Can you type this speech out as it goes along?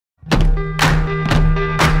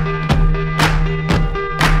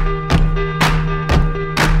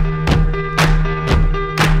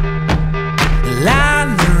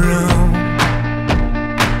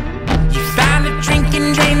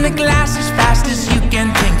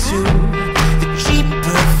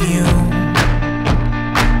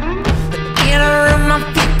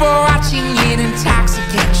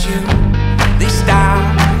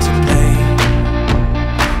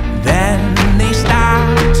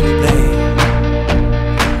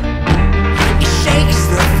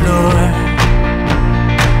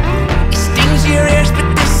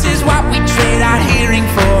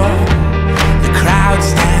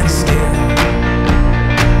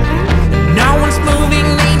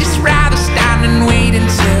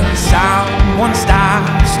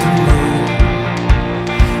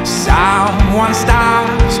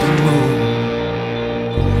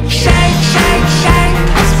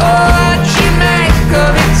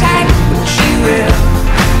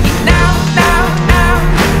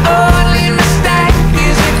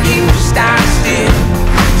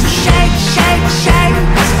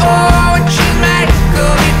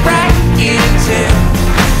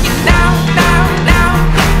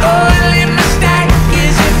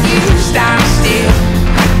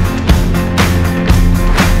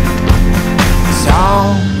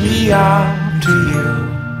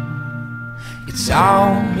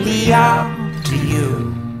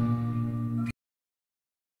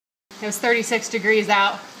It was 36 degrees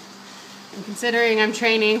out. And considering I'm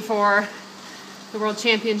training for the World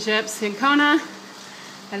Championships in Kona,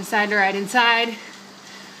 I decided to ride inside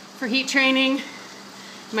for heat training.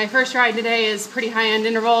 My first ride today is pretty high-end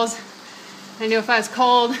intervals. I knew if I was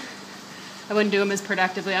cold, I wouldn't do them as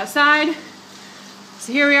productively outside.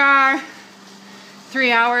 So here we are,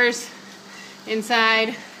 3 hours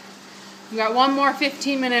inside. We've got one more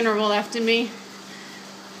 15-minute interval left in me,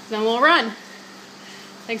 then we'll run.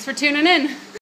 Thanks for tuning in.